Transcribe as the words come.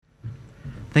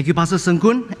Thank you, Pastor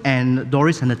Senkun and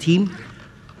Doris and the team.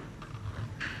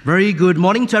 Very good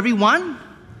morning to everyone,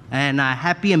 and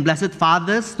happy and blessed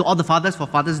fathers to all the fathers for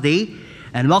Father's Day,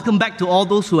 and welcome back to all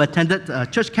those who attended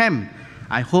church camp.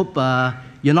 I hope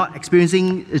you're not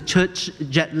experiencing church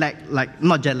jet lag,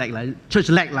 church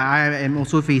lag like I am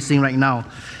also facing right now.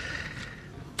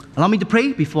 Allow me to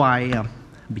pray before I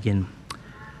begin.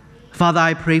 Father,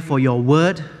 I pray for your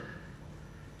word,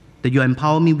 that you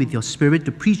empower me with your spirit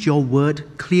to preach your word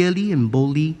clearly and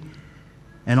boldly,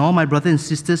 and all my brothers and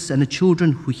sisters and the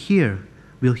children who hear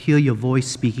will hear your voice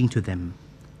speaking to them.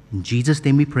 In Jesus'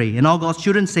 name we pray. And all God's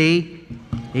children say,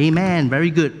 Amen.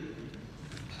 Very good.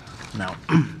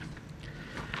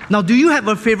 Now, do you have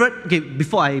a favorite? Okay,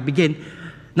 before I begin.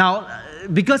 Now,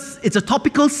 because it's a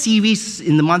topical series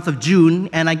in the month of June,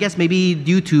 and I guess maybe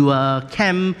due to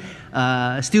camp,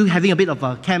 still having a bit of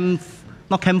a camp,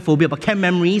 not camp phobia, but camp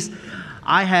memories,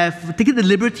 I have taken the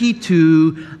liberty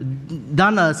to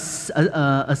done a sermon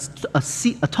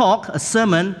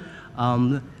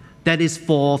that is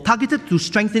targeted to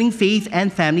strengthening faith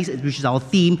and families, which is our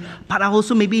theme. But I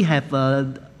also maybe have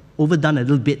overdone a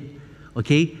little bit,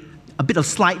 okay? A bit of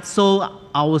slides. So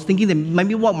I was thinking that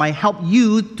maybe what might help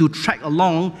you to track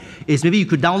along is maybe you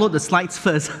could download the slides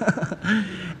first.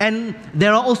 And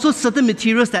there are also certain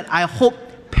materials that I hope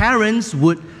parents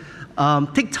would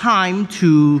take time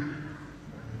to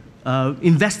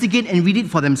investigate and read it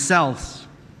for themselves.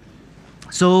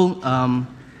 So,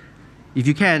 if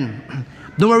you can,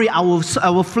 don't worry, I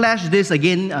will flash this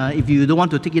again if you don't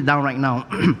want to take it down right now.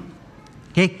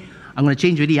 Okay, I'm going to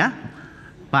change already,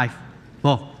 5,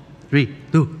 4, 3,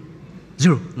 2,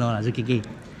 0. No, that's okay.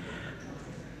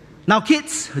 Now,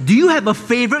 kids, do you have a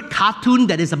favorite cartoon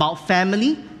that is about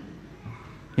family?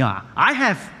 Yeah, I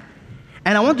have.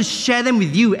 And I want to share them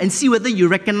with you and see whether you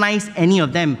recognize any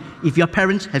of them if your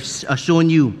parents have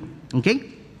shown you. Okay? Do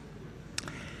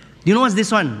you know what's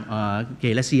this one?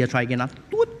 Okay, let's see. I'll try again.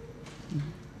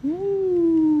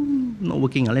 Ooh, not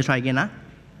working. Let's try again.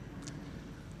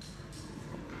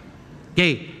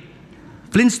 Okay.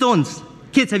 Flintstones.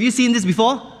 Kids, have you seen this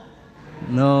before?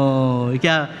 No.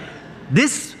 Okay.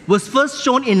 This was first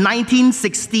shown in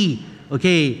 1960.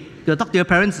 Okay. You talk to your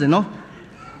parents, you know.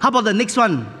 How about the next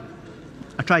one?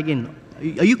 I'll try again.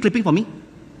 Are you clipping for me?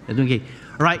 You're doing okay.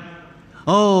 All right.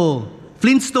 Oh,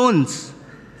 Flintstones.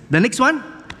 The next one?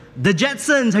 The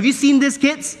Jetsons. Have you seen this,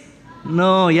 kids?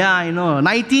 No, yeah, I know.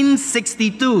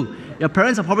 1962. Your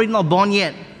parents are probably not born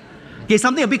yet. Okay,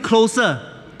 something a bit closer.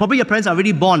 Probably your parents are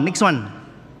already born. Next one.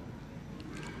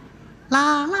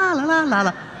 La, la, la, la, la,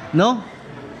 la. No?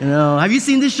 No. Have you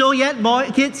seen this show yet,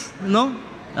 kids? No?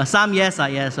 Some yes,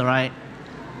 yes, all right.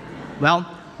 Well,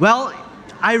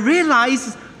 I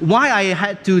realized why I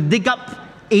had to dig up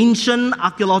ancient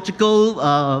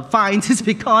archaeological finds is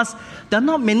because there are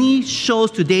not many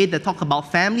shows today that talk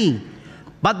about family.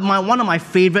 But one of my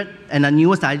favorite and the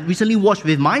newest that I recently watched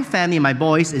with my family and my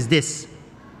boys is this,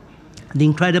 The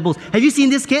Incredibles. Have you seen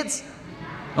this, kids?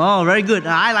 Oh, very good.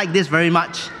 I like this very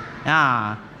much.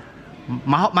 Yeah,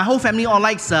 my whole family all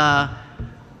likes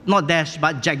not Dash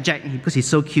but Jack because he's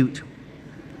so cute.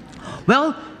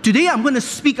 Well, today I'm going to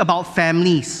speak about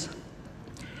families.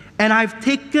 And I've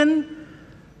taken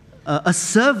a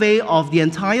survey of the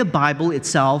entire Bible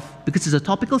itself, because it's a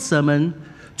topical sermon,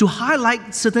 to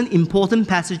highlight certain important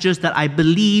passages that I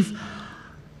believe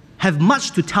have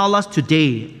much to tell us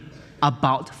today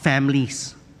about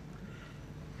families.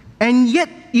 And yet,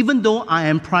 even though I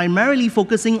am primarily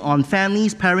focusing on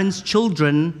families, parents,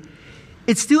 children,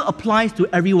 it still applies to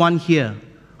everyone here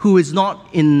who is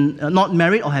not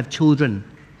married or have children.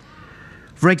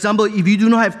 For example, if you do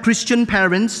not have Christian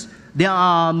parents, there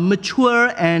are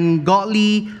mature and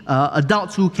godly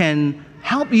adults who can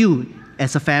help you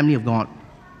as a family of God.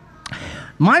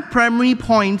 My primary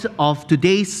point of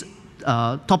today's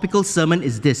topical sermon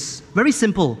is this. Very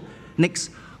simple.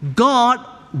 Next, God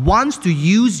wants to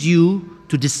use you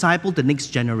to disciple the next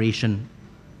generation.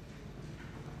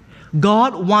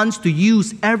 God wants to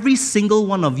use every single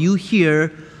one of you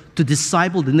here to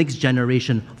disciple the next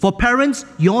generation. For parents,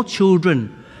 your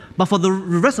children. But for the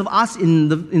rest of us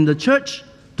in the church,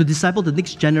 to disciple the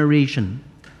next generation.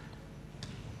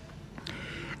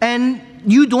 And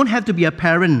you don't have to be a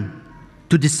parent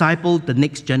to disciple the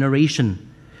next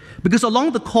generation. Because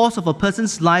along the course of a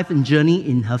person's life and journey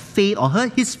in her faith or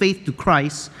his faith to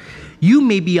Christ, you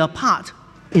may be a part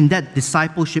in that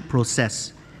discipleship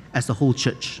process as the whole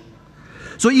church.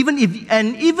 So even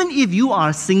if you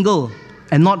are single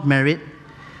and not married,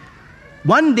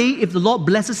 one day if the Lord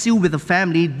blesses you with a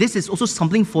family, this is also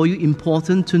something for you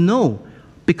important to know,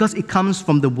 because it comes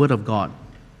from the Word of God.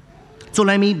 So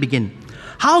let me begin.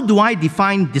 How do I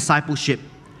define discipleship?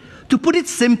 To put it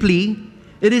simply,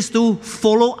 it is to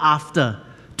follow after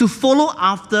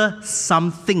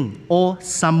something or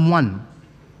someone.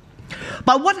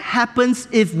 But what happens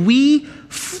if we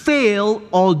fail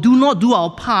or do not do our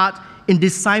part in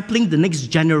discipling the next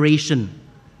generation?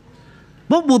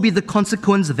 What will be the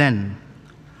consequence then?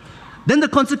 Then the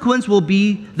consequence will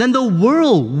be, then the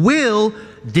world will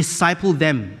disciple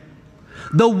them.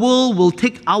 The world will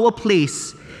take our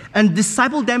place and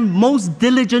disciple them most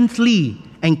diligently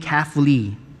and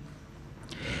carefully.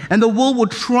 And the world will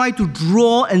try to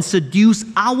draw and seduce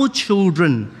our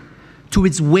children to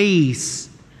its ways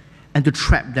and to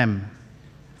trap them.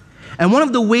 And one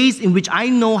of the ways in which I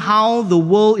know how the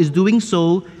world is doing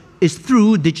so is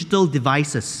through digital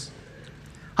devices.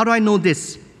 How do I know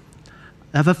this?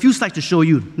 I have a few slides to show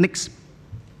you. Next.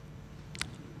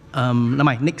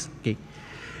 Next. Okay.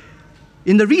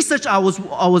 In the research I was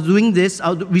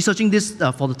researching this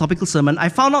for the topical sermon, I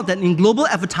found out that in global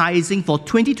advertising for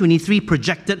 2023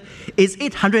 projected is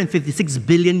 $856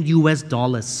 billion US.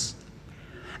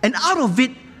 And out of it,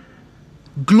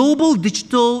 global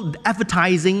digital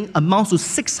advertising amounts to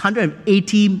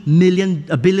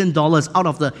 $680 billion out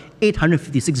of the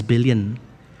 $856 billion,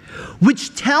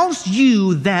 which tells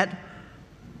you that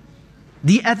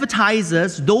the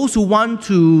advertisers, those who want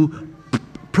to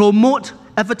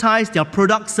advertise their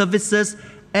products, services,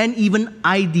 and even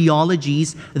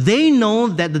ideologies, they know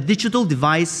that the digital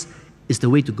device is the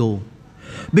way to go.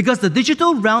 Because the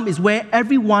digital realm is where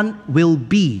everyone will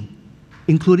be,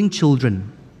 including children.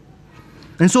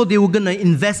 And so they were going to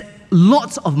invest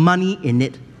lots of money in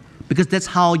it, because that's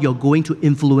how you're going to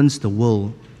influence the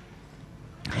world.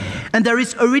 And there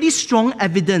is already strong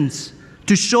evidence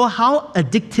to show how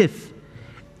addictive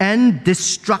and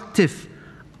destructive,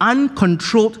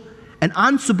 uncontrolled, and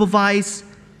unsupervised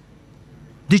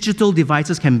digital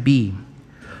devices can be.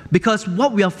 Because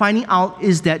what we are finding out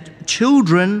is that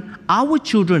children, our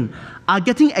children, are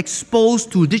getting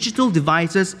exposed to digital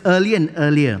devices earlier and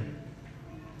earlier.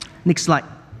 Next slide.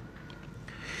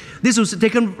 This was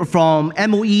taken from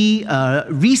MOE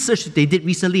research that they did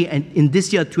recently in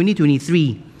this year,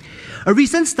 2023. A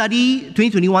recent study,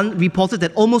 2021, reported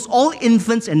that almost all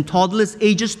infants and toddlers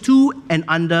ages 2 and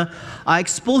under are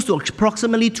exposed to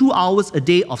approximately 2 hours a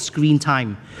day of screen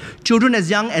time. Children as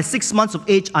young as 6 months of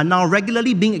age are now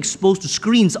regularly being exposed to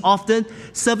screens, often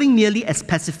serving merely as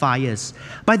pacifiers.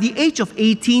 By the age of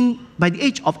 18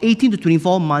 to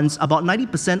 24 months, about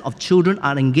 90% of children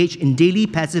are engaged in daily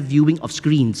passive viewing of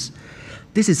screens.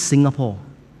 This is Singapore.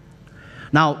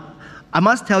 Now, I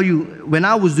must tell you, when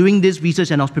I was doing this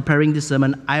research and I was preparing this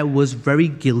sermon, I was very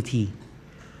guilty.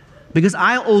 Because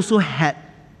I also had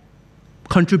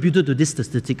contributed to these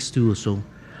statistics too. So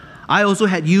I also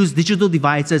had used digital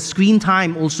devices, screen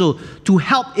time also, to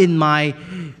help in my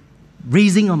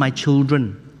raising of my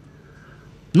children,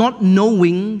 not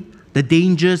knowing the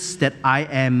dangers that I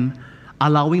am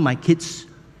allowing my kids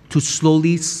to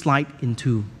slowly slide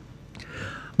into.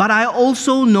 But I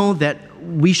also know that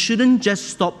we shouldn't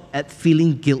just stop at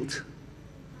feeling guilt.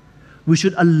 We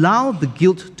should allow the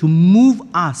guilt to move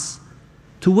us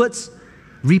towards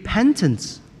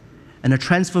repentance and a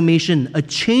transformation, a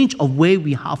change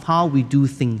of how we do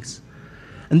things.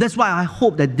 And that's why I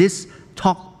hope that this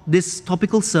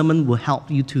topical sermon will help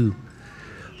you too.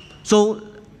 So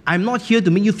I'm not here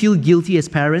to make you feel guilty as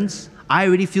parents. I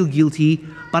already feel guilty,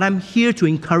 but I'm here to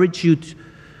encourage you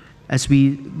as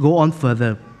we go on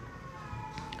further.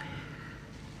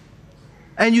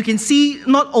 And you can see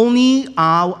not only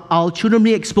are our children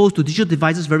being exposed to digital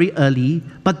devices very early,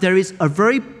 but there is a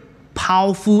very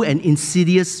powerful and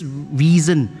insidious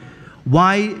reason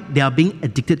why they are being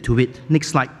addicted to it. Next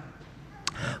slide.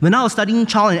 When I was studying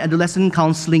child and adolescent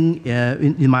counseling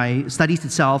in my studies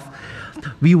itself,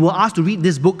 we were asked to read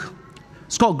this book.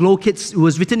 It's called Glow Kids. It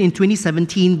was written in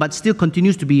 2017, but still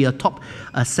continues to be a top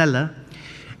seller.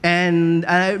 And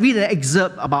I read an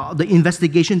excerpt about the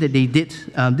investigation that they did.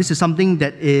 This is something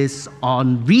that is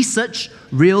on research,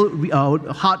 real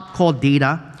hardcore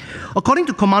data. According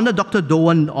to Commander Dr.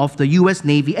 Doan of the US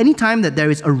Navy, anytime that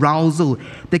there is arousal,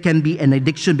 there can be an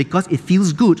addiction because it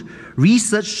feels good.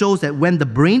 Research shows that when the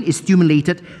brain is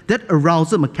stimulated, that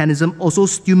arousal mechanism also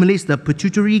stimulates the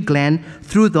pituitary gland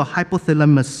through the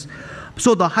hypothalamus.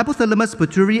 So the hypothalamus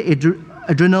pituitary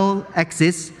adrenal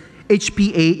axis,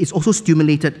 HPA, is also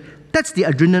stimulated. That's the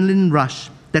adrenaline rush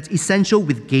that's essential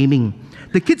with gaming.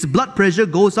 The kids' blood pressure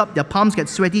goes up, their palms get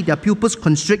sweaty, their pupils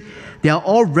constrict, they are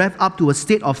all revved up to a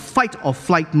state of fight or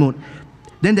flight mode.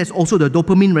 Then there's also the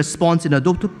dopamine response in the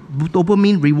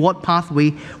dopamine reward pathway,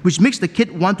 which makes the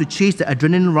kid want to chase the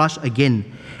adrenaline rush again.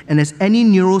 And as any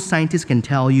neuroscientist can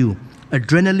tell you,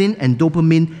 adrenaline and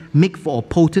dopamine make for a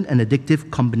potent and addictive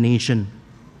combination.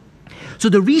 So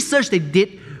the research they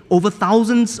did over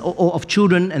thousands of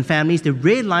children and families, they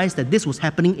realized that this was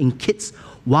happening in kids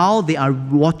while they are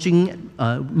watching,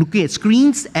 looking at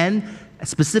screens and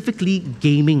specifically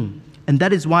gaming. And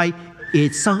that is why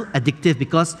it's so addictive,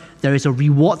 because there is a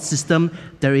reward system,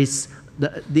 it's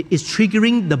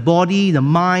triggering the body, the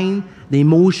mind, the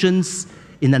emotions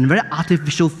in a very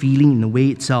artificial feeling in a way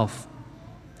itself.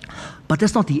 But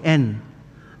that's not the end.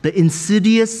 The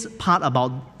insidious part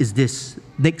about is this.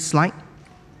 Next slide.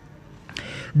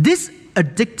 This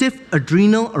addictive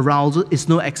adrenal arousal is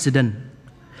no accident.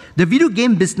 The video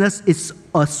game business is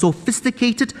a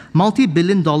sophisticated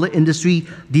multi-billion-dollar industry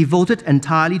devoted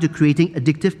entirely to creating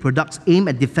addictive products aimed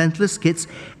at defenseless kids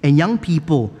and young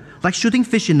people, like shooting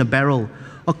fish in a barrel.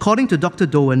 According to Dr.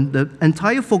 Doan, the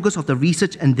entire focus of the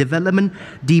research and development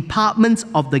departments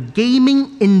of the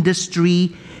gaming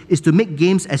industry is to make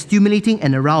games as stimulating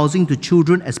and arousing to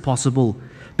children as possible,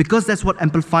 because that's what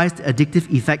amplifies the addictive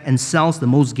effect and sells the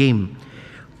most game.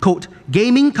 Quote,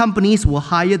 gaming companies will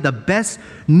hire the best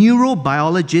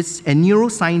neurobiologists and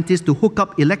neuroscientists to hook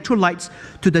up electrolytes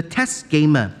to the test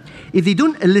gamer. If they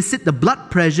don't elicit the blood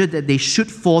pressure that they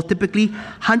shoot for, typically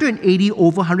 180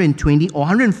 over 120 or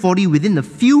 140 within a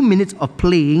few minutes of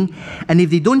playing, and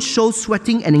if they don't show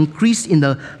sweating and increase in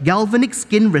the galvanic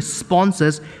skin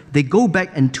responses, they go back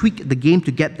and tweak the game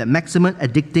to get the maximum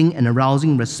addicting and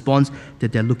arousing response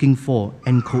that they're looking for,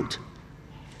 end quote.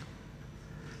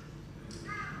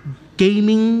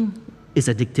 Gaming is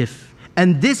addictive.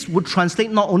 And this would translate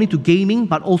not only to gaming,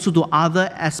 but also to other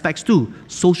aspects too.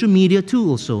 Social media too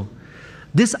also.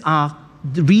 These are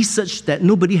the research that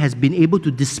nobody has been able to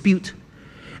dispute.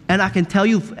 And I can tell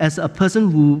you, as a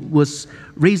person who was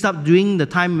raised up during the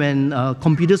time when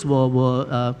computers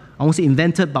were I won't say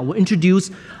invented, but were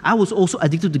introduced, I was also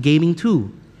addicted to gaming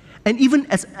too. And even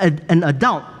as an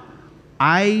adult,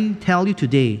 I tell you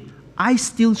today, I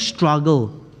still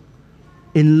struggle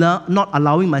in not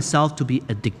allowing myself to be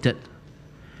addicted.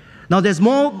 Now, there's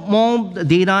more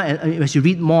data as you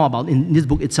read more about in this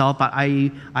book itself, but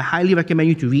I highly recommend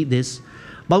you to read this.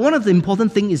 But one of the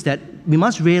important things is that we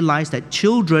must realize that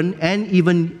children and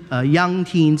even young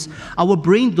teens, our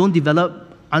brain don't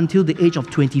develop until the age of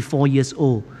 24 years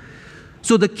old.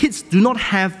 So the kids do not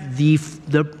have the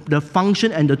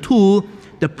function and the tool,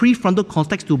 the prefrontal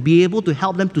cortex, to be able to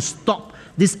help them to stop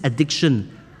this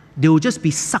addiction. They will just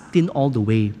be sucked in all the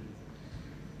way.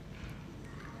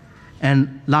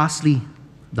 And lastly,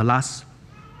 the last.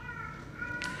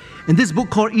 In this book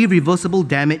called Irreversible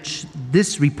Damage,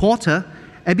 this reporter,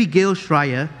 Abigail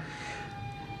Schreier,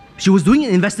 she was doing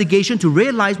an investigation to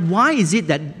realize why is it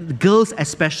that girls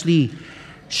especially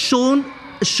showed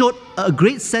a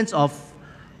great sense of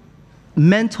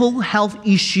mental health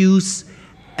issues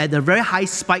at a very high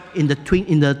spike in the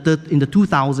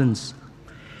 2000s.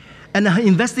 And her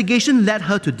investigation led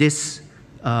her to this,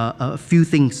 a few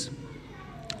things.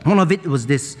 One of it was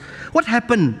this. What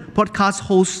happened? Podcast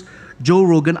host Joe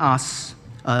Rogan asked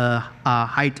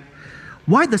Haidt,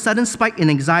 why the sudden spike in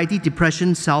anxiety,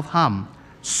 depression, self-harm?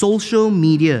 Social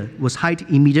media was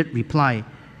Haidt's immediate reply.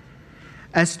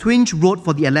 As Twenge wrote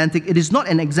for The Atlantic, it is not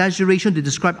an exaggeration to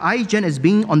describe iGen as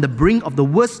being on the brink of the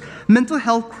worst mental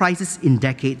health crisis in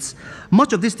decades.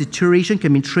 Much of this deterioration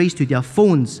can be traced to their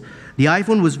phones. The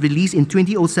iPhone was released in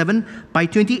 2007. By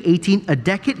 2018, a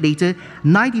decade later,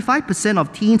 95%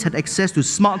 of teens had access to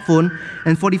smartphone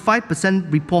and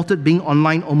 45% reported being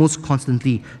online almost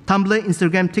constantly. Tumblr,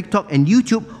 Instagram, TikTok, and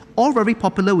YouTube, all very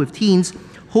popular with teens,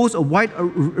 host a wide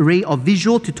array of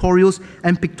visual tutorials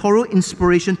and pictorial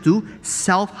inspiration to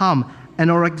self-harm,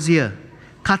 anorexia,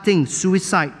 cutting,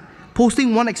 suicide.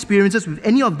 Posting one's experiences with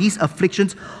any of these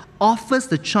afflictions offers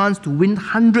the chance to win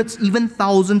hundreds, even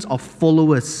thousands of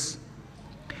followers.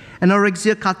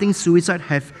 Anorexia, cutting, suicide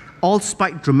have all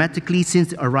spiked dramatically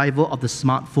since the arrival of the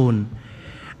smartphone.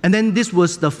 And then this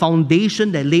was the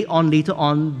foundation that later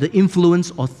on the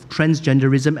influence of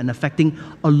transgenderism and affecting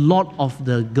a lot of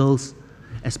the girls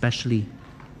especially.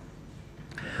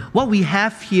 What we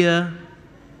have here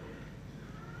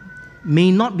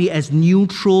may not be as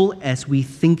neutral as we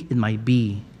think it might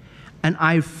be. And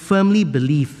I firmly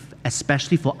believe,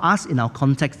 especially for us in our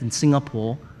context in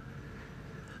Singapore,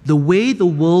 the way the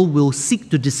world will seek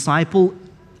to disciple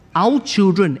our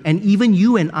children and even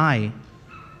you and I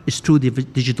is through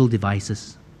digital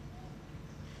devices.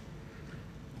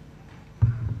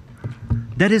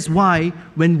 That is why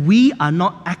when we are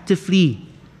not actively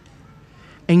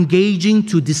engaging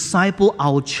to disciple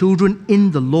our children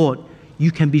in the Lord,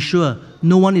 you can be sure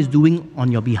no one is doing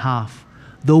on your behalf.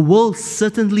 The world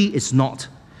certainly is not.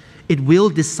 it will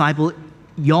disciple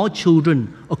your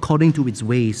children according to its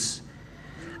ways.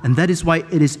 And that is why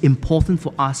it is important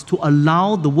for us to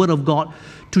allow the Word of God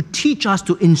to teach us,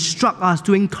 to instruct us,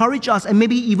 to encourage us, and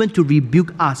maybe even to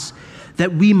rebuke us,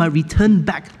 that we might return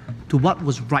back to what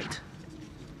was right.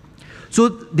 So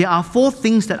there are 4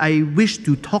 things that I wish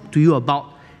to talk to you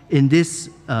about in this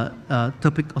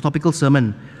topical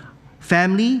sermon: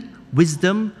 family,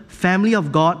 wisdom, family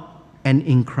of God, and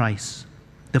in Christ.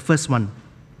 The first one,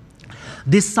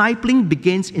 discipling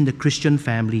begins in the Christian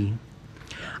family.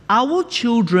 Our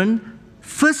children's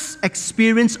first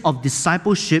experience of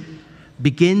discipleship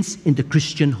begins in the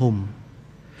Christian home.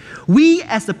 We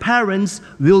as the parents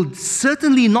will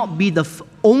certainly not be the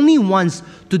only ones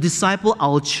to disciple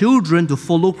our children to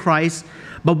follow Christ,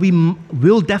 but we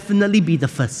will definitely be the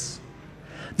first.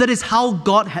 That is how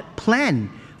God had planned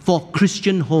for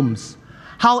Christian homes.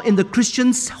 How in the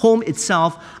Christian home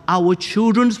itself, our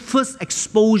children's first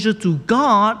exposure to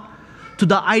God, to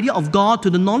the idea of God,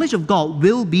 to the knowledge of God,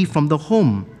 will be from the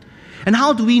home. And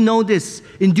how do we know this?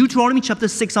 In Deuteronomy chapter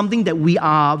 6, something that we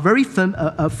are very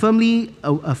firmly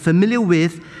familiar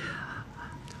with,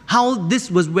 how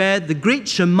this was where the great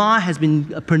Shema has been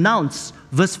pronounced.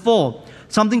 Verse 4,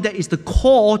 something that is the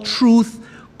core truth,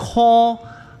 core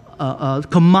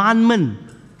commandment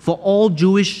for all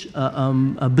Jewish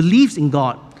beliefs in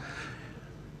God.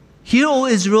 Hear, O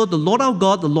Israel, the Lord our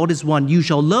God, the Lord is one. You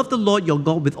shall love the Lord your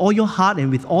God with all your heart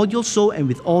and with all your soul and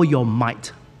with all your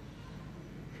might.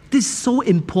 This is so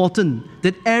important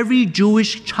that every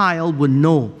Jewish child would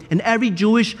know, and every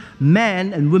Jewish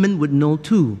man and woman would know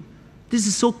too. This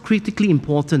is so critically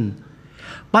important.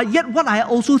 But yet what I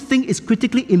also think is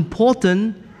critically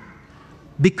important,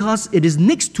 because it is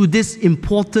next to this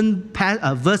important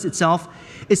verse itself,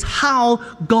 is how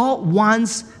God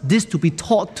wants this to be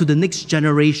taught to the next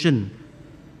generation.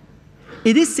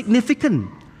 It is significant.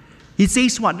 He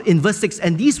says what in verse 6,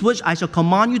 and these words I shall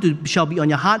command you shall be on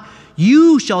your heart.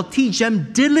 You shall teach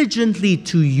them diligently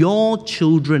to your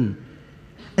children.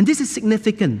 And this is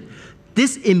significant.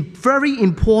 This very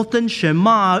important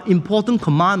Shema, important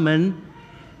commandment,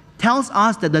 tells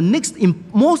us that the next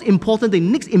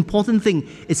important thing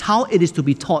is how it is to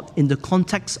be taught in the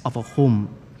context of a home.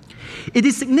 It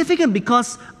is significant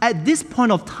because at this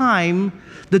point of time,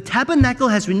 the tabernacle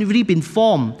has already been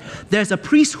formed. There's a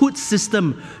priesthood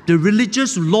system. The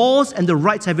religious laws and the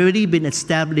rites have already been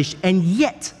established. And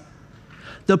yet,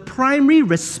 the primary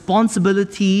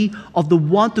responsibility of the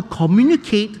one to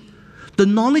communicate the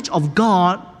knowledge of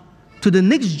God to the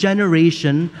next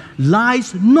generation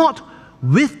lies not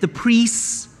with the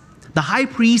priests, the high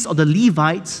priests or the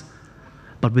Levites,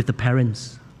 but with the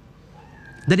parents.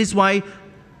 That is why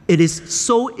it is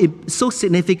so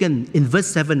significant. In verse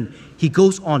 7, he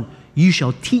goes on, you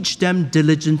shall teach them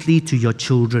diligently to your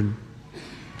children.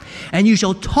 And you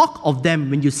shall talk of them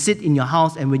when you sit in your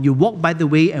house and when you walk by the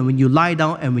way and when you lie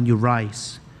down and when you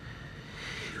rise.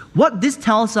 What this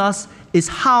tells us is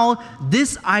how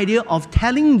this idea of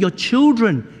telling your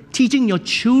children, teaching your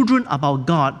children about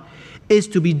God is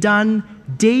to be done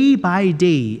day by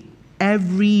day,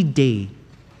 every day.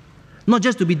 Not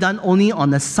just to be done only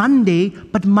on a Sunday,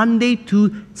 but Monday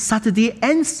to Saturday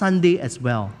and Sunday as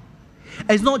well.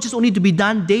 And it's not just only to be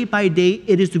done day by day,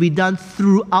 it is to be done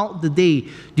throughout the day.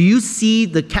 Do you see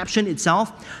the caption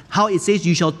itself? How it says,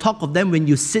 you shall talk of them when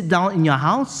you sit down in your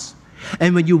house,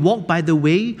 and when you walk by the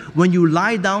way, when you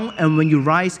lie down and when you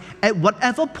rise. At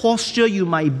whatever posture you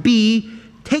might be,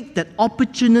 take that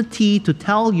opportunity to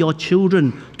tell your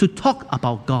children to talk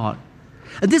about God.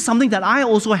 And this is something that I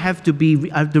also have to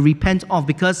repent of,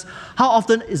 because how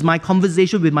often is my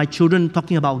conversation with my children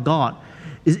talking about God?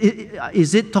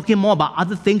 Is it talking more about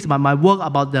other things, about my work,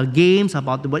 about their games,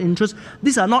 about their interests?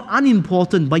 These are not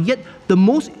unimportant, but yet the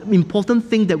most important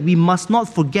thing that we must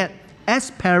not forget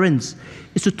as parents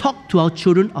is to talk to our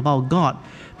children about God.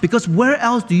 Because where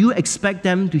else do you expect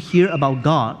them to hear about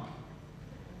God?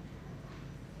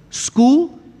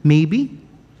 School? Maybe.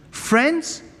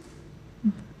 Friends?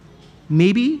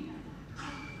 Maybe.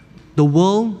 The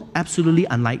world? Absolutely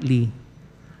unlikely.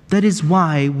 That is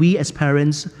why we as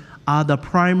parents are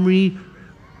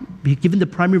given the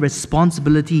primary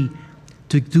responsibility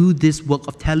to do this work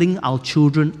of telling our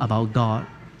children about God.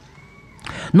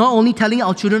 Not only telling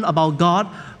our children about God,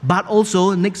 but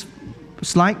also, next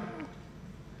slide.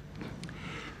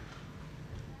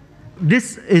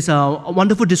 This is a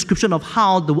wonderful description of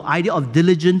how the idea of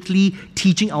diligently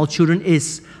teaching our children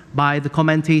is by the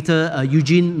commentator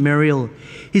Eugene Merrill.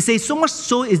 He says, so much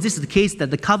so is this the case that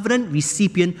the covenant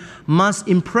recipient must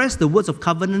impress the words of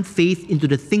covenant faith into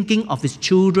the thinking of his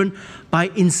children by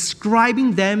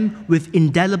inscribing them with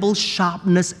indelible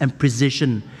sharpness and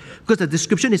precision. because the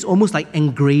description is almost like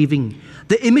engraving.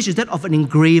 The image is that of an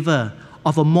engraver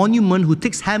of a monument who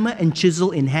takes hammer and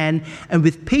chisel in hand and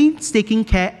with painstaking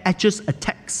care etches a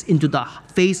text into the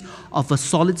face of a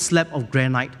solid slab of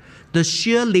granite. The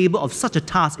sheer labor of such a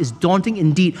task is daunting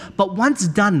indeed, but once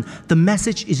done, the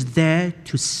message is there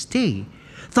to stay.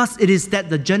 Thus it is that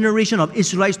the generation of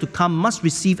Israelites to come must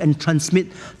receive and transmit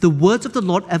the words of the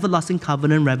Lord, everlasting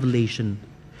covenant revelation.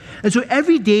 And so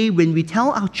every day when we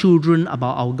tell our children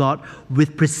about our God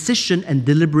with precision and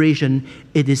deliberation,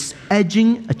 it is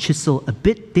edging a chisel a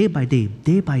bit day by day,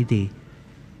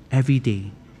 every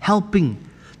day, helping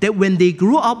that when they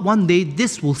grow up one day,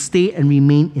 this will stay and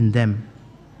remain in them.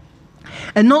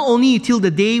 And not only till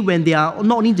the day when they are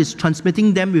not only just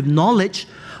transmitting them with knowledge,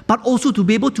 but also to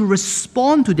be able to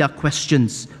respond to their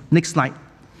questions. Next slide.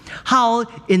 How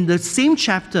in the same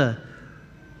chapter,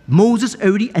 Moses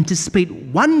already anticipates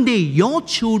one day your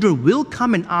children will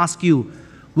come and ask you,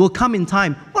 will come in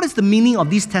time, what is the meaning of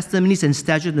these testimonies and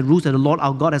statutes and the rules that the Lord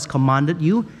our God has commanded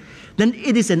you? Then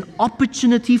it is an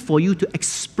opportunity for you to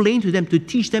explain to them, to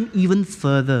teach them even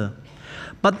further.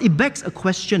 But it begs a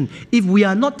question. If we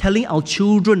are not telling our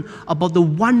children about the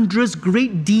wondrous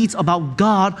great deeds about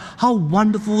God, how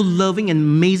wonderful, loving, and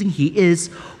amazing He is,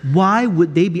 why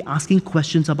would they be asking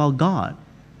questions about God?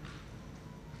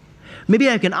 Maybe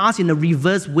I can ask in a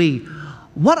reverse way.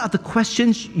 What are the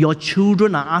questions your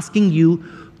children are asking you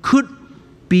could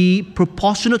be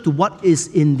proportionate to what is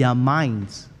in their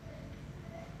minds?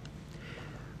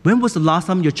 When was the last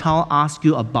time your child asked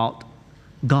you about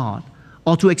God?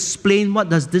 Or to explain what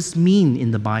does this mean in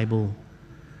the Bible?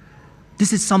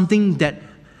 This is something that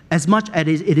as much as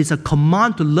it is a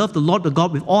command to love the Lord the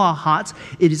God with all our hearts,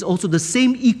 it is also the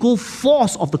same equal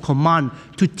force of the command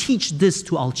to teach this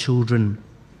to our children.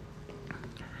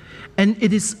 And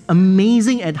it is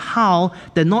amazing at how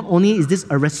that not only is this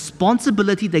a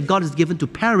responsibility that God has given to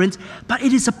parents, but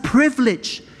it is a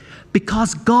privilege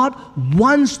because God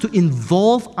wants to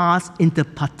involve us into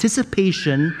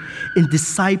participation in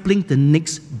discipling the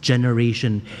next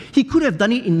generation. He could have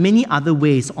done it in many other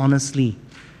ways, honestly,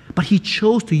 but He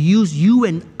chose to use you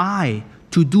and I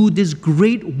to do this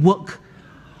great work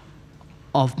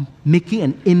of making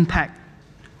an impact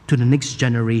to the next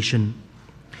generation.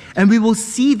 And we will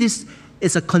see this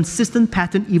as a consistent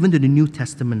pattern even to the New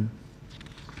Testament.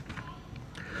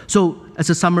 So, as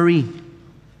a summary,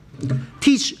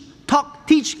 teach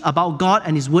about God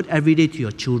and His Word every day to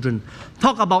your children.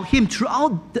 Talk about Him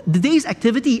throughout the day's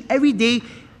activity. Every day,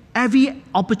 every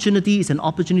opportunity is an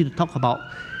opportunity to talk about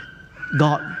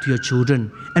God to your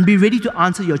children. And be ready to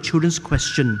answer your children's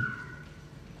question.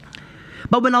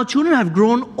 But when our children have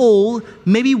grown old,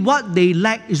 maybe what they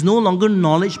lack is no longer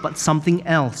knowledge but something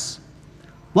else.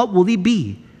 What will it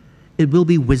be? It will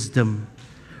be wisdom.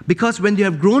 Because when they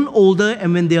have grown older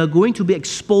and when they are going to be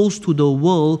exposed to the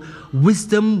world,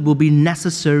 wisdom will be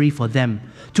necessary for them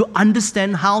to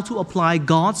understand how to apply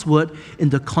God's Word in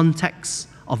the context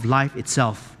of life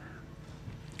itself.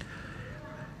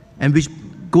 And which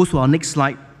goes to our next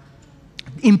slide.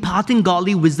 Imparting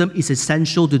godly wisdom is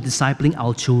essential to discipling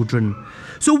our children.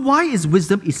 So why is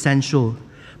wisdom essential?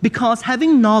 Because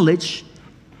having knowledge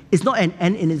is not an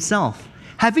end in itself.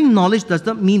 Having knowledge does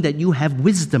not mean that you have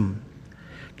wisdom.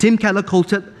 Tim Keller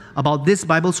quoted about this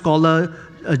Bible scholar,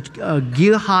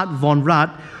 Gerhard von Rad,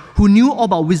 who knew all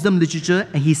about wisdom literature,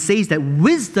 and he says that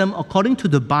wisdom, according to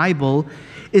the Bible,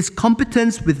 is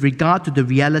competence with regard to the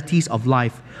realities of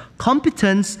life.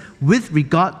 Competence with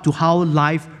regard to how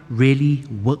life really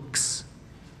works.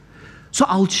 So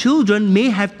our children may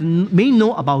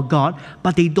know about God,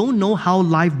 but they don't know how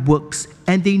life works,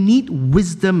 and they need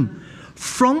wisdom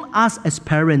from us as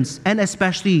parents, and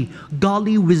especially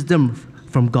godly wisdom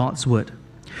from God's Word.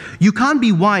 You can't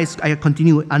be wise, I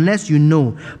continue, unless you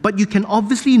know, but you can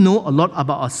obviously know a lot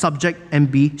about a subject and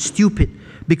be stupid,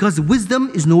 because wisdom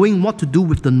is knowing what to do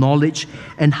with the knowledge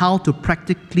and how to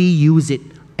practically use it,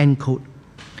 end quote.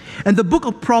 And the book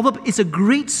of Proverbs is a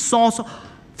great source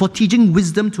for teaching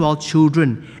wisdom to our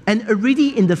children. And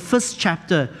already in the first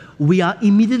chapter, we are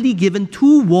immediately given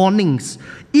two warnings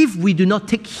if we do not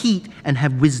take heed and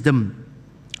have wisdom.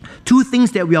 Two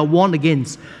things that we are warned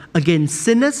against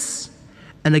sinners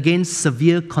and against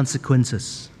severe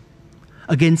consequences.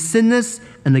 Against sinners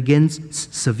and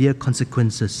against severe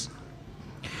consequences.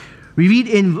 We read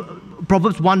in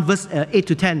Proverbs 1 verse 8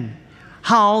 to 10,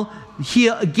 how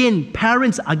here again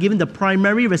parents are given the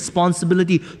primary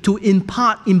responsibility to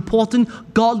impart important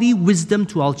godly wisdom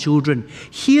to our children.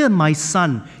 Hear, my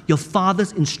son, your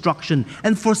father's instruction,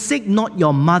 and forsake not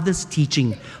your mother's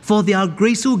teaching, for they are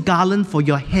graceful garland for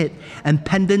your head and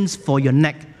pendants for your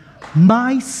neck.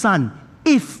 My son,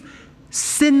 if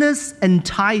sinners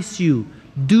entice you,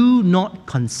 do not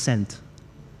consent.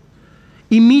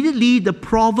 Immediately, the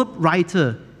proverb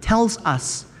writer tells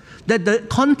us that the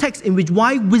context in which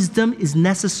why wisdom is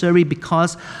necessary,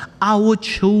 because our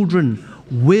children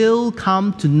will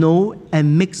come to know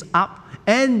and mix up,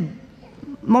 and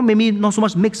not so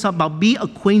much mix up, but be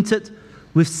acquainted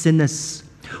with sinners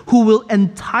who will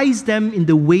entice them in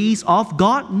the ways of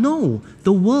God? No,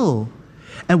 the world,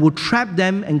 and will trap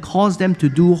them and cause them to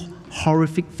do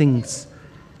horrific things.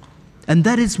 And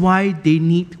that is why they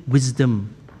need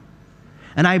wisdom.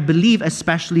 And I believe,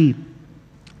 especially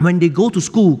when they go to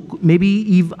school,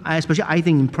 especially I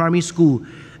think in primary school,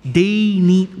 they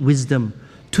need wisdom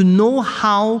to know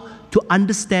how to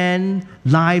understand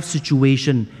life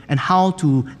situation and how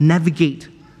to navigate.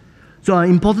 So an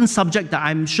important subject that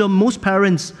I'm sure most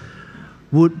parents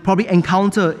would probably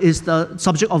encounter is the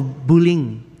subject of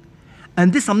bullying.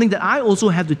 And this is something that I also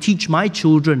have to teach my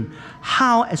children.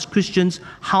 How, as Christians,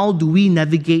 how do we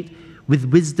navigate with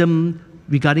wisdom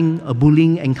regarding a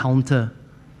bullying encounter?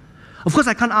 Of course,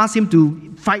 I can't ask him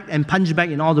to fight and punch back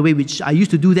in all the way, which I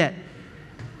used to do that.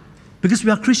 Because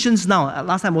we are Christians now.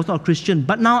 Last time I was not a Christian.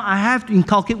 But now I have to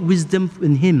inculcate wisdom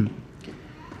in him.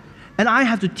 And I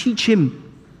have to teach him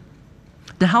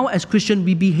that how, as Christians,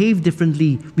 we behave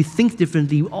differently, we think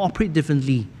differently, we operate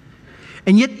differently.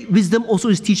 And yet, wisdom also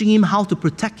is teaching him how to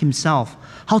protect himself,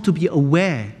 how to be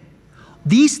aware.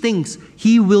 These things,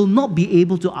 he will not be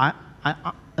able to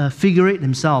figure it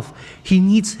himself. He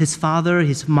needs his father,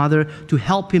 his mother to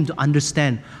help him to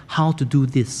understand how to do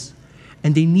this.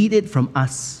 And they need it from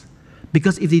us.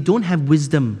 Because if they don't have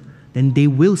wisdom, then they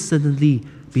will certainly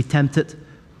be tempted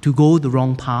to go the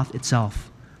wrong path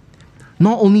itself.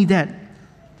 Not only that,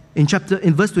 in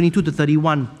verse 22 to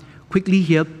 31, quickly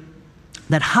here,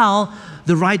 that how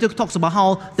the writer talks about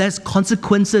how there's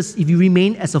consequences if you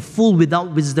remain as a fool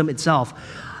without wisdom itself.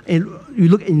 And you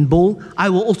look in bold, I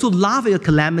will also laugh at your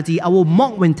calamity. I will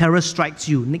mock when terror strikes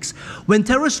you. Next, when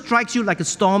terror strikes you like a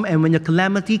storm, and when your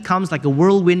calamity comes like a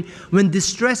whirlwind, when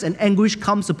distress and anguish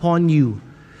comes upon you.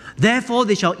 Therefore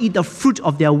they shall eat the fruit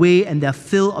of their way and their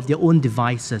fill of their own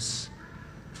devices.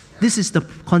 This is the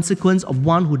consequence of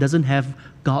one who doesn't have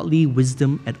godly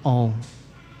wisdom at all.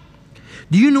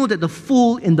 Do you know that the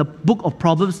fool in the book of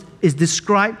Proverbs is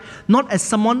described not as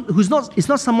someone it's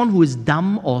not someone who is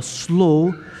dumb or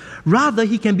slow. Rather,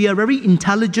 he can be a very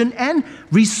intelligent and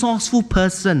resourceful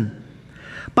person.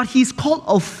 But he's called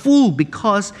a fool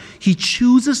because he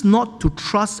chooses not to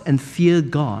trust and fear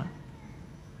God.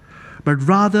 But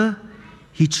rather,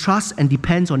 he trusts and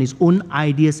depends on his own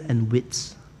ideas and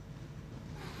wits.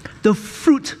 The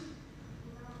fruit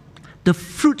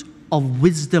of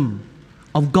wisdom,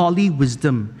 of godly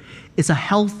wisdom, is a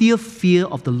healthier fear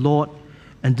of the Lord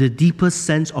and the deeper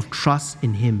sense of trust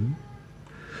in Him.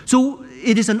 So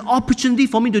it is an opportunity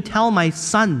for me to tell my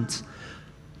sons,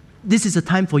 this is a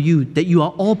time for you that you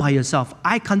are all by yourself.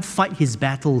 I can't fight his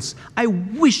battles. I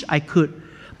wish I could,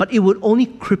 but it would only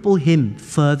cripple him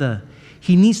further.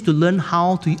 He needs to learn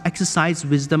how to exercise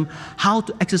wisdom, how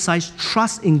to exercise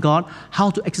trust in God,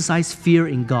 how to exercise fear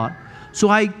in God. So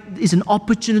it's an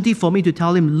opportunity for me to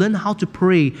tell him, learn how to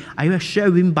pray. I share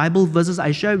with him Bible verses.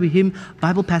 I share with him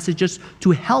Bible passages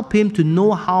to help him to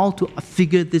know how to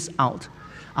figure this out.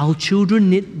 Our children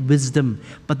need wisdom,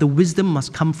 but the wisdom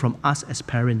must come from us as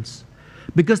parents.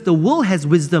 Because the world has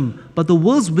wisdom, but the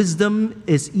world's wisdom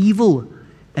is evil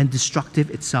and destructive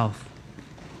itself.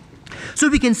 So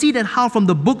we can see that how from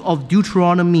the book of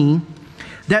Deuteronomy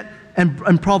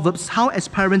and Proverbs, how as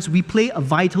parents we play a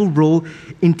vital role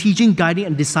in teaching, guiding,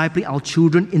 and discipling our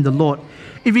children in the Lord.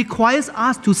 It requires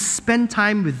us to spend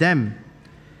time with them,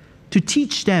 to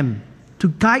teach them, to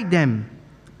guide them.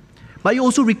 But it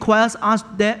also requires us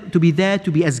to be there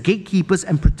to be as gatekeepers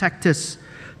and protectors,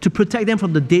 to protect them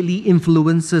from the deadly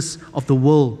influences of the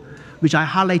world, which I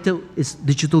highlighted is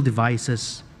digital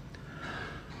devices.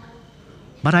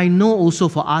 But I know also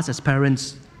for us as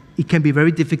parents, it can be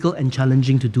very difficult and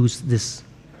challenging to do this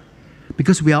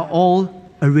because we are all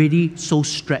already so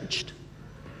stretched.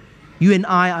 You and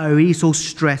I are already so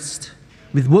stressed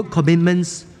with work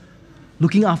commitments,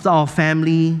 looking after our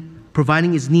family,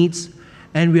 providing its needs,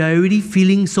 and we are already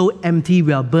feeling so empty,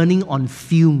 we are burning on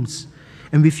fumes,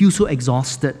 and we feel so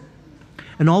exhausted.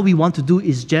 And all we want to do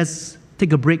is just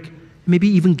take a break, maybe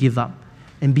even give up,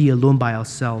 and be alone by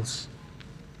ourselves.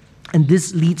 And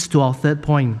this leads to our third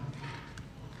point.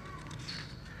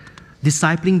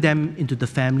 Discipling them into the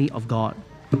family of God.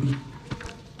 You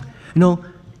know,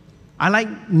 I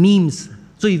like memes.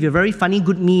 So if you have very funny,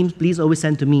 good memes, please always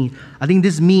send to me. I think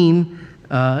this meme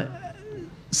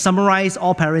summarizes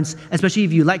all parents, especially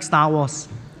if you like Star Wars.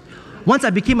 once I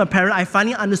became a parent, I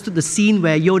finally understood the scene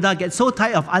where Yoda gets so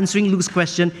tired of answering Luke's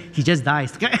question, he just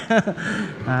dies.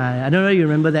 I don't know if you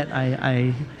remember that.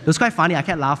 It was quite funny. I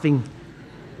kept laughing.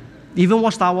 Even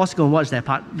watch Star Wars, go and watch that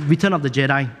part. Return of the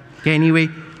Jedi. Okay, anyway.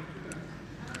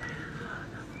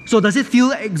 So does it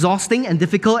feel exhausting and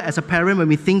difficult as a parent when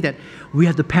we think that we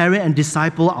have to parent and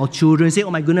disciple our children? Say,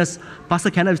 oh my goodness, Pastor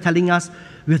Kenneth is telling us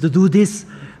we have to do this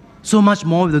so much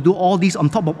more. We have to do all this on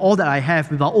top of all that I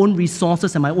have with our own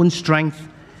resources and my own strength.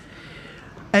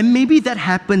 And maybe that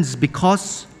happens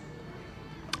because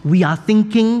we are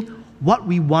thinking what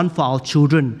we want for our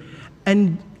children.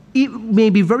 And it may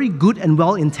be very good and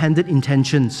well-intended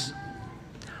intentions.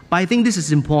 But I think this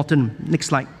is important. Next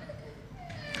slide.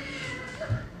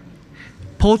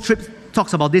 Paul Tripp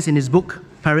talks about this in his book,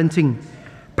 Parenting.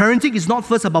 Parenting is not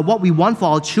first about what we want for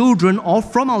our children or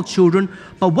from our children,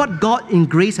 but what God in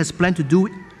grace has planned to do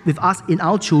with us in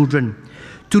our children.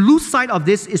 To lose sight of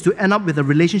this is to end up with a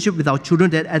relationship with our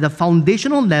children that at a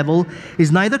foundational level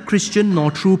is neither Christian nor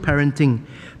true parenting,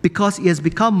 because it has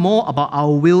become more about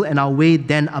our will and our way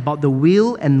than about the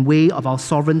will and way of our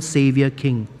sovereign Savior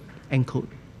King. End quote.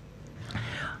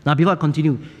 Now, before I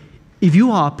continue, if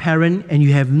you are a parent and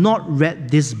you have not read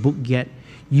this book yet,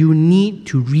 you need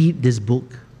to read this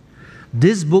book.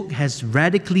 This book has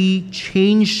radically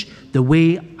changed the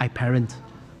way I parent,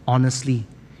 honestly.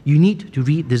 You need to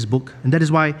read this book. And that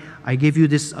is why I gave you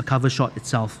this cover shot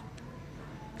itself.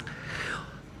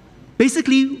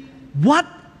 Basically, what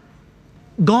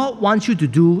God wants you to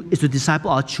do is to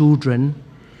disciple our children.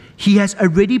 He has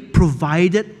already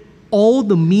provided all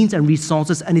the means and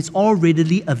resources, and it's all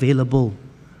readily available.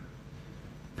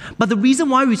 But the reason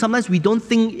why we sometimes don't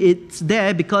think it's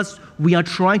there because we are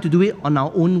trying to do it on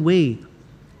our own way.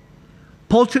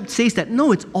 Paul Tripp says that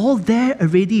no, it's all there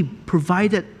already,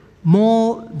 provided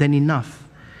more than enough.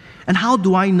 And how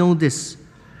do I know this?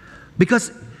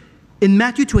 Because in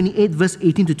Matthew 28, verse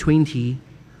 18 to 20,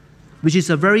 which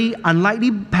is a very unlikely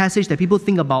passage that people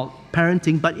think about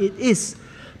parenting, but it is,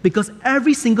 because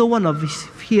every single one of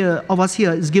us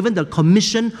here is given the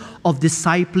commission of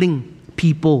discipling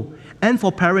people. And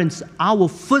for parents, our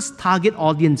first target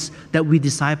audience that we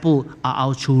disciple are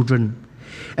our children.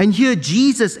 And here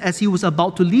Jesus, as he was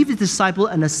about to leave his disciple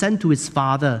and ascend to his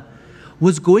Father,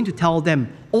 was going to tell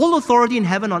them, all authority in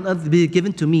heaven and earth will be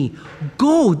given to me.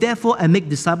 Go, therefore, and make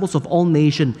disciples of all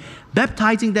nations,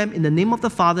 baptizing them in the name of the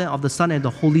Father, of the Son, and the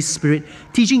Holy Spirit,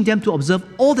 teaching them to observe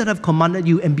all that I've commanded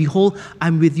you, and behold,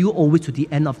 I'm with you always to the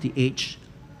end of the age.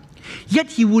 Yet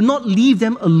he would not leave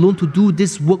them alone to do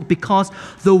this work, because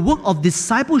the work of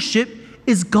discipleship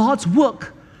is God's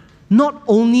work. Not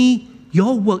only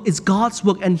your work, it's God's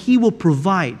work, and he will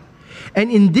provide.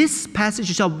 And in this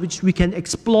passage, which we can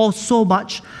explore so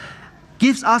much,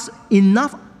 gives us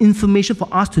enough information for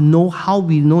us to know how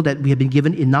we know that we have been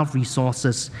given enough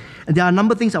resources. And there are a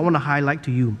number of things I want to highlight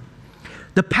to you.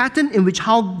 The pattern in which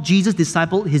how Jesus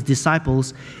discipled his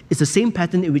disciples is the same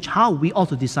pattern in which how we ought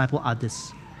to disciple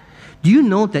others. Do you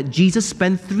know that Jesus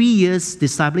spent 3 years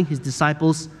discipling his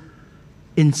disciples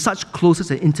in such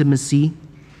closeness and intimacy?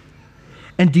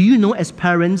 And do you know, as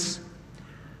parents,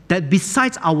 that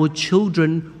besides our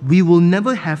children, we will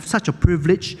never have such a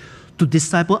privilege to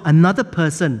disciple another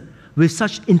person with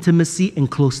such intimacy and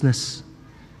closeness?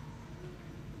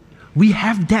 We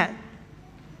have that.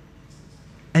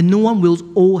 And no one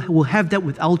will have that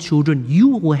with our children. You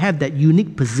will have that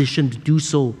unique position to do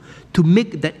so, to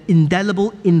make that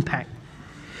indelible impact.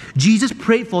 Jesus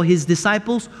prayed for his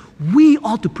disciples. We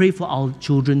ought to pray for our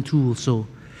children too also.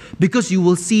 Because you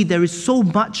will see there is so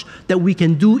much that we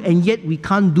can do, and yet we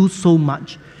can't do so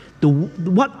much.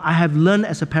 What I have learned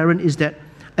as a parent is that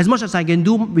as much as I can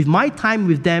do with my time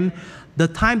with them, the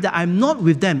time that I'm not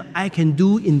with them, I can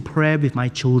do in prayer with my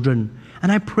children.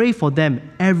 And I pray for them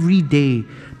every day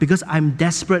because I'm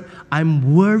desperate,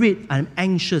 I'm worried, I'm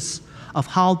anxious of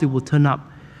how they will turn up.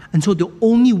 And so the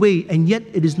only way, and yet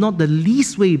it is not the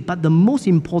least way, but the most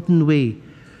important way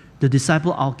to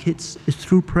disciple our kids is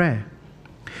through prayer.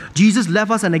 Jesus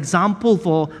left an example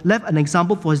for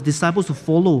his disciples to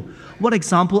follow. What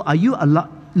example are you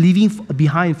leaving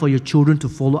behind for your children to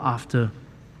follow after?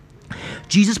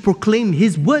 Jesus proclaimed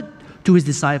his word to his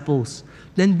disciples.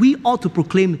 Then we ought to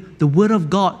proclaim the word of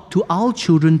God to our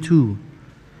children too.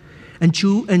 And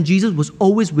Jesus was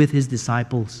always with his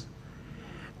disciples.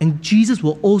 And Jesus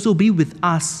will also be with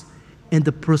us in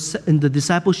the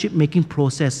discipleship making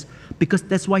process, because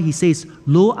that's why he says,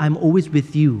 "Lo, I'm always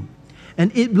with you."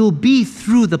 And it will be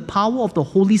through the power of the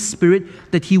Holy Spirit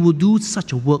that he will do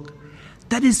such a work.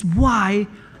 That is why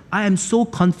I am so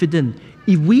confident.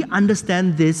 If we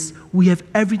understand this, we have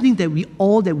everything that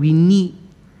we need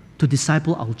to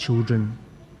disciple our children.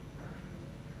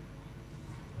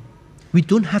 We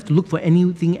don't have to look for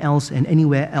anything else and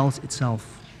anywhere else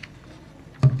itself.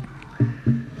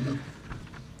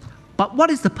 But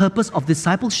what is the purpose of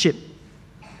discipleship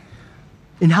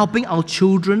in helping our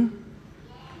children?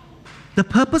 The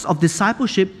purpose of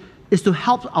discipleship is to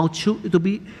help our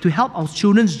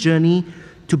children's journey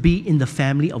to be in the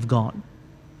family of God.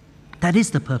 That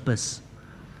is the purpose.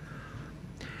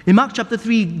 In Mark chapter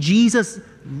 3, Jesus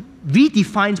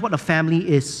redefines what a family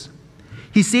is.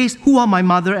 He says, "Who are my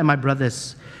mother and my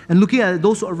brothers?" And looking at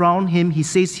those around him, he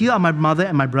says, "Here are my mother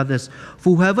and my brothers.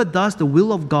 For whoever does the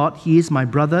will of God, he is my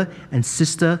brother and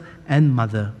sister and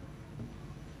mother."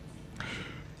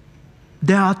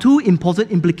 There are two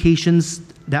important implications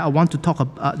that I want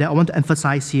to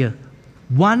emphasize here.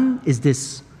 One is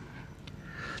this: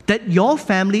 that your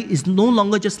family is no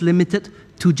longer just limited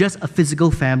to just a physical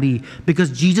family,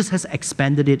 because Jesus has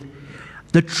expanded it.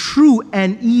 The true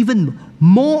and even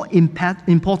more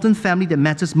important family that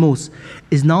matters most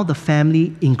is now the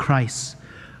family in Christ.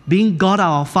 Being God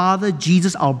our Father,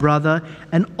 Jesus our brother,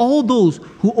 and all those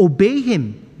who obey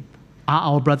Him are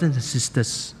our brothers and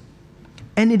sisters.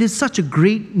 And it is such a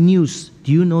great news.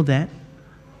 Do you know that?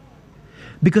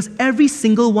 Because every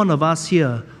single one of us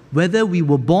here, whether we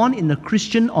were born in a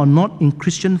Christian or not in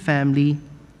Christian family,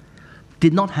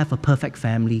 did not have a perfect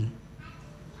family.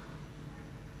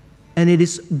 And it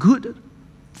is good,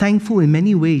 thankful in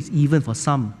many ways, even for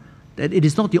some, that it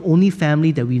is not the only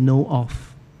family that we know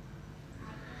of.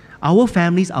 Our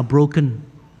families are broken.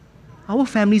 Our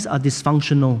families are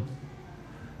dysfunctional.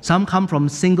 Some come from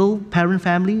single parent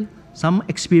family, some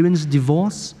experience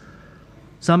divorce,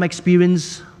 some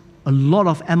experience a lot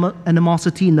of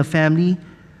animosity in the family.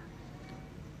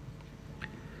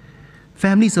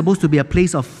 Family is supposed to be a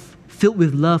place filled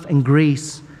with love and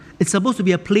grace. It's supposed to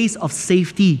be a place of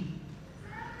safety.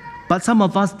 But some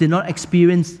of us did not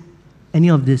experience any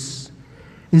of this.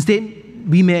 Instead,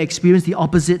 we may experience the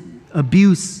opposite: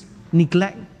 abuse,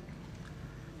 neglect,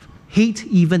 hate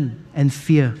even, and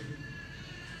fear.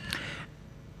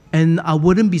 And I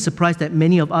wouldn't be surprised that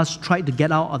many of us tried to get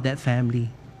out of that family.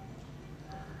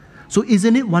 So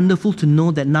isn't it wonderful to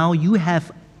know that now you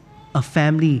have a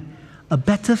family, a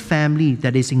better family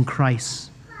that is in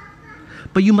Christ?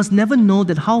 But you must never know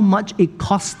that how much it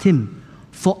cost Him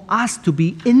for us to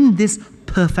be in this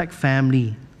perfect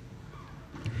family.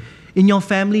 In your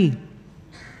family,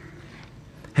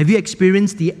 have you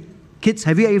experienced the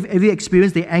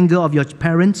anger of your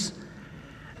parents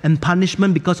and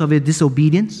punishment because of their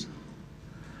disobedience?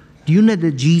 Do you know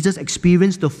that Jesus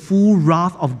experienced the full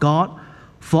wrath of God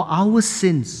for our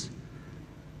sins,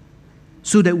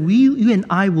 so that you and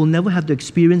I will never have to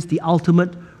experience the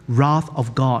ultimate wrath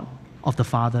of God, of the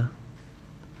Father?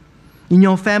 In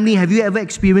your family, have you ever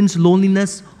experienced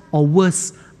loneliness or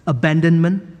worse,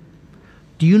 abandonment?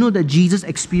 Do you know that Jesus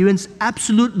experienced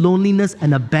absolute loneliness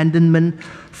and abandonment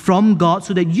from God,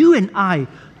 so that you and I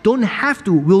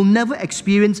will never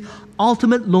experience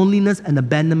ultimate loneliness and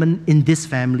abandonment in this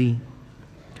family?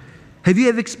 Have you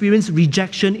ever experienced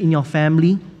rejection in your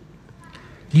family?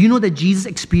 Do you know that Jesus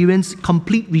experienced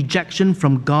complete rejection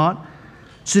from God,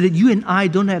 so that you and I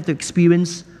don't have to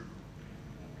experience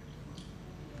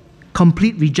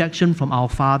complete rejection from our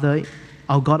Father,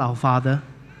 our God, our Father?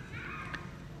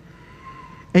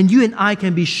 And you and I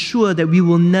can be sure that we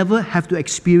will never have to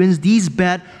experience these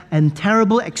bad and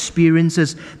terrible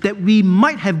experiences that we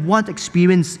might have once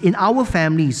experienced in our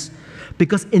families,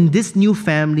 because in this new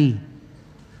family,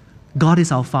 God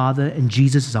is our Father and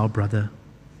Jesus is our brother.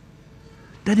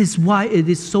 That is why it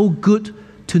is so good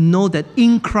to know that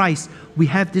in Christ we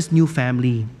have this new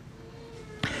family.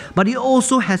 But it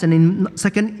also has a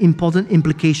second important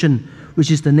implication, which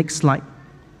is the next slide.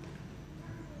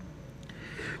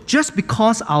 Just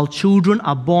because our children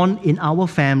are born in our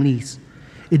families,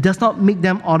 it does not make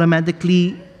them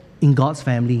automatically in God's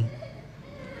family,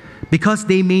 because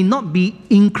they may not be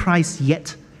in Christ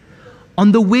yet.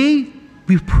 On the way,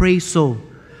 we pray so,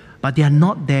 but they are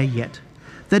not there yet.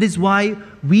 That is why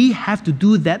we have to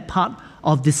do that part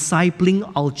of discipling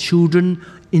our children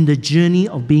in the journey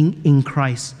of being in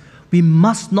Christ. We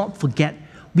must not forget.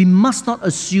 We must not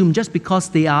assume just because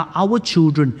they are our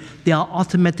children, they are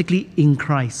automatically in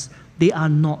Christ. They are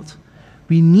not.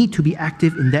 We need to be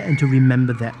active in that and to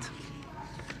remember that.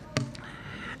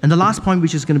 And the last point,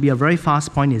 which is going to be a very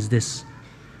fast point, is this: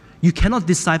 you cannot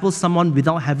disciple someone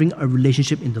without having a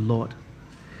relationship in the Lord.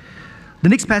 The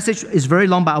next passage is very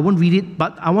long, but I won't read it,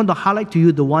 but I want to highlight to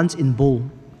you the ones in bold.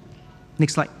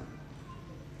 Next slide.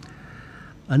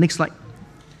 Next slide.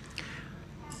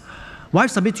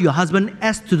 Wives, submit to your husband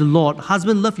as to the Lord.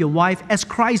 Husband, love your wife as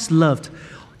Christ loved.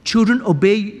 Children,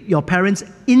 obey your parents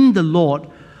in the Lord,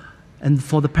 and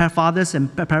for the fathers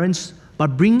and parents,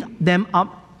 but bring them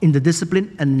up in the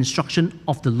discipline and instruction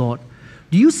of the Lord.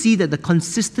 Do you see that the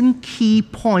consistent key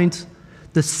point,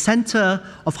 the center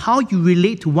of how you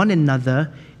relate to one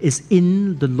another, is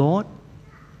in the Lord?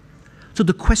 So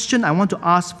the question I want to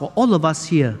ask for all of us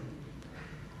here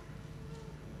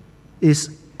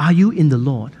is, are you in the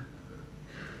Lord?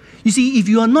 You see, if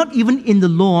you are not even in the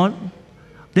Lord,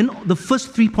 then the first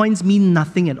 3 points mean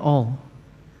nothing at all.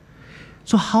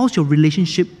 So how's your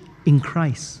relationship in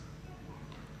Christ?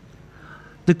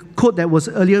 The quote that was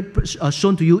earlier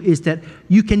shown to you is that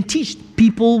you can teach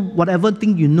people whatever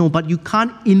thing you know, but you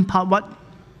can't impart what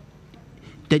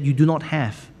that you do not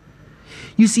have.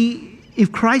 You see,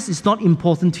 if Christ is not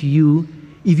important to you,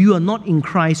 if you are not in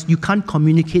Christ, you can't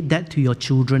communicate that to your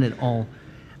children at all,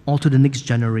 or to the next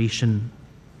generation.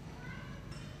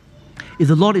 If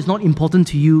the Lord is not important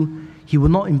to you, He will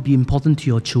not be important to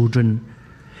your children.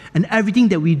 And everything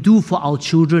that we do for our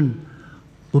children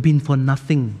will be for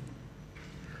nothing.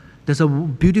 There's a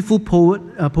beautiful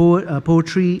poem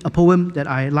that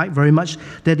I like very much,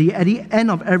 that at the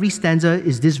end of every stanza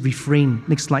is this refrain.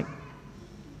 Next slide.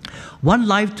 One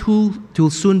life too will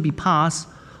soon be past,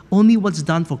 only what's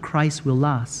done for Christ will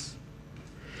last.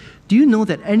 Do you know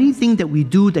that anything that we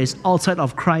do that is outside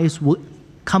of Christ will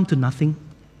come to nothing?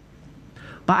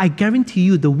 But I guarantee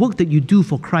you, the work that you do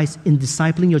for Christ in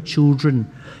discipling your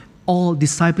children or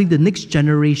discipling the next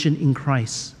generation in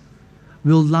Christ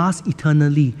will last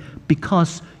eternally,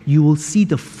 because you will see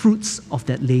the fruits of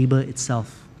that labor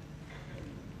itself.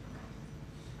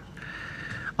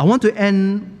 I want to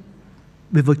end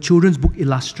with a children's book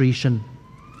illustration.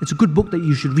 It's a good book that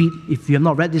you should read if you have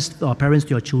not read this, parents,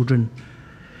 to your children.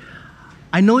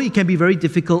 I know it can be very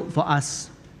difficult for us.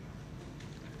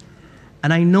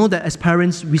 And I know that as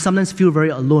parents, we sometimes feel very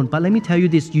alone. But let me tell you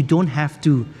this, you don't have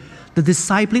to. The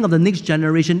discipling of the next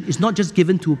generation is not just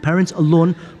given to parents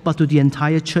alone, but to the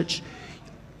entire church.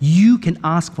 You can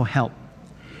ask for help.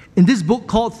 In this book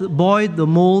called The Boy, the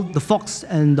Mole, the Fox,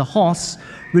 and the Horse,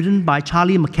 written by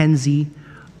Charlie Mackenzie,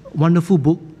 wonderful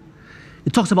book,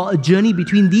 it talks about a journey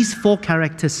between these 4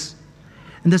 characters.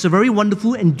 And there's a very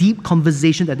wonderful and deep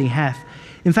conversation that they have.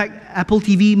 In fact, Apple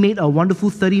TV made a wonderful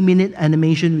 30-minute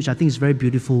animation, which I think is very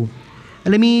beautiful.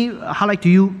 And let me highlight to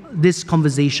you this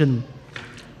conversation.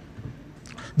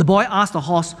 The boy asked the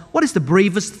horse, "What is the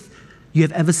bravest you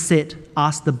have ever said?"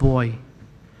 asked the boy.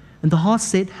 And the horse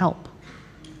said, "Help."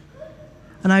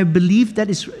 And I believe that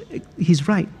he's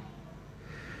right.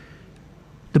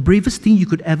 The bravest thing you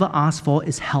could ever ask for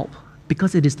is help,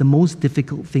 because it is the most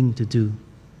difficult thing to do.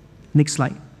 Next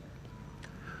slide.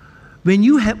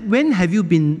 When have you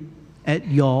been at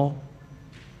your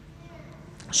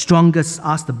strongest?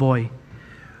 Asked the boy.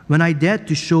 When I dared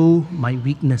to show my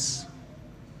weakness.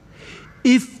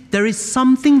 If there is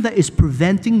something that is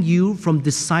preventing you from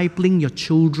discipling your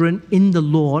children in the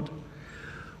Lord,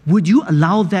 would you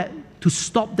allow that to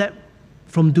stop that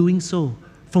from doing so,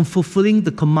 from fulfilling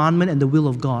the commandment and the will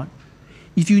of God?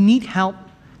 If you need help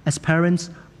as parents,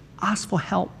 ask for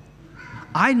help.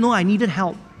 I know I needed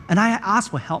help, and I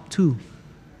asked for help too.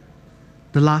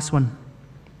 The last one,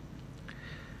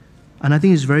 and I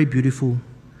think it's very beautiful.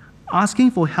 Asking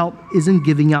for help isn't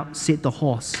giving up, said the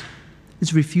horse.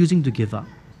 It's refusing to give up.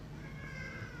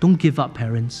 Don't give up,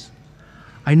 parents.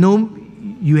 I know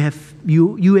you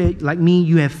like me,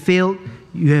 you have failed,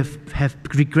 you have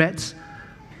regrets,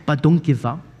 but don't give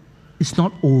up. It's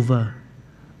not over.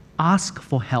 Ask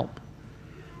for help.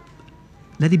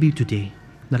 Let it be today.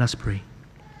 Let us pray.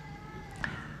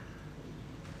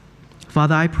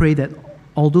 Father, I pray that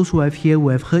all those who have here, who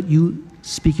have heard you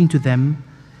speaking to them,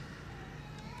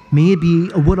 may it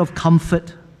be a word of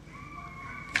comfort,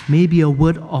 may it be a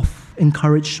word of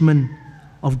encouragement,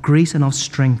 of grace and of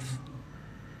strength.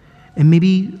 And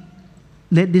maybe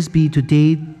let this be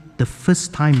today the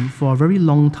first time for a very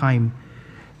long time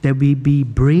that we be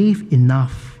brave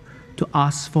enough to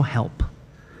ask for help.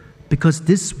 Because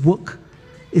this work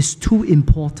is too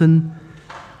important,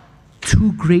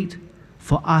 too great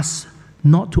for us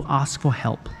not to ask for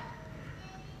help.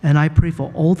 And I pray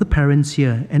for all the parents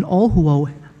here and all who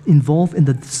are involved in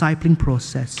the discipling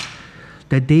process,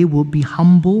 that they will be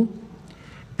humble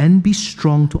and be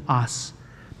strong to ask,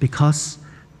 because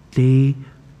they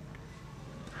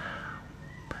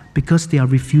are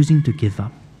refusing to give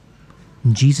up.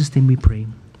 In Jesus' name we pray.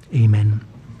 Amen.